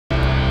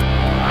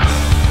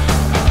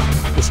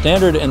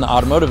standard in the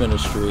automotive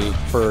industry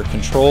for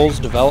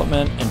controls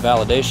development and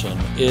validation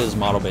is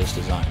model-based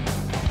design.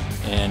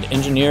 And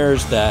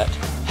engineers that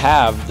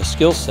have the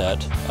skill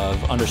set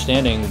of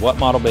understanding what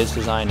model-based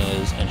design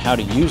is and how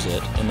to use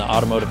it in the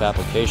automotive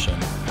application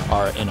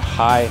are in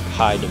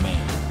high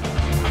demand.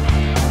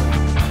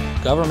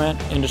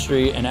 Government,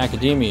 industry, and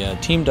academia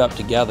teamed up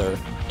together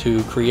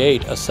to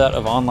create a set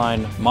of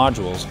online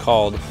modules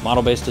called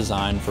Model-Based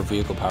Design for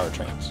Vehicle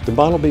Powertrains. The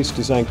model-based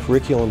design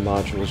curriculum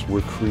modules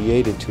were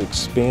created to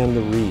expand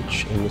the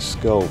reach and the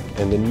scope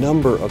and the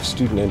number of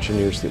student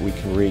engineers that we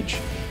can reach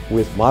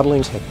with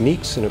modeling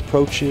techniques and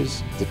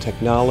approaches, the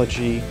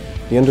technology,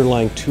 the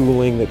underlying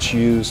tooling that's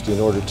used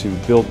in order to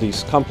build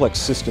these complex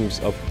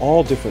systems of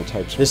all different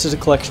types. This is a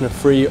collection of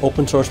free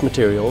open source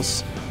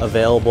materials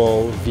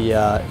available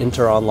via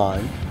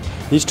InterOnline.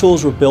 These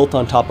tools were built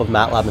on top of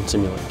MATLAB and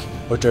Simulink,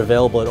 which are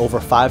available at over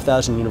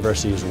 5,000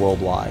 universities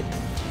worldwide.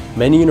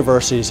 Many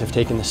universities have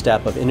taken the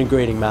step of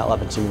integrating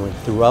MATLAB and Simulink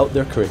throughout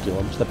their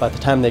curriculums, so that by the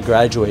time they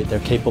graduate, they're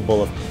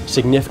capable of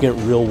significant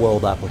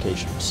real-world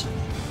applications.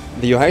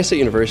 The Ohio State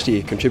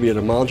University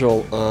contributed a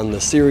module on the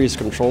series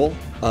control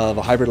of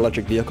a hybrid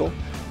electric vehicle.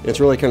 It's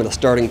really kind of the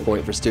starting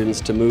point for students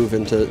to move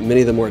into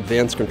many of the more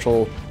advanced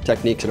control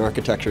techniques and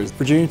architectures.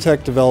 Virginia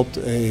Tech developed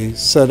a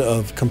set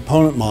of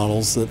component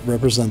models that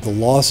represent the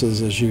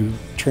losses as you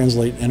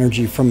translate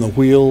energy from the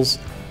wheels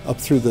up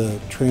through the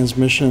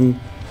transmission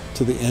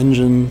to the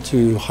engine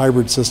to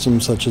hybrid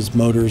systems such as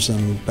motors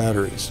and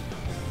batteries.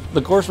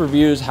 The course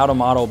reviews how to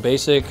model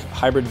basic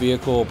hybrid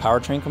vehicle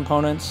powertrain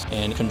components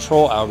and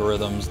control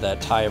algorithms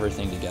that tie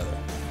everything together.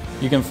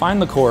 You can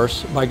find the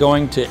course by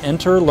going to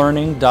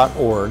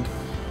enterlearning.org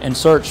and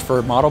search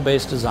for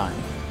model-based design.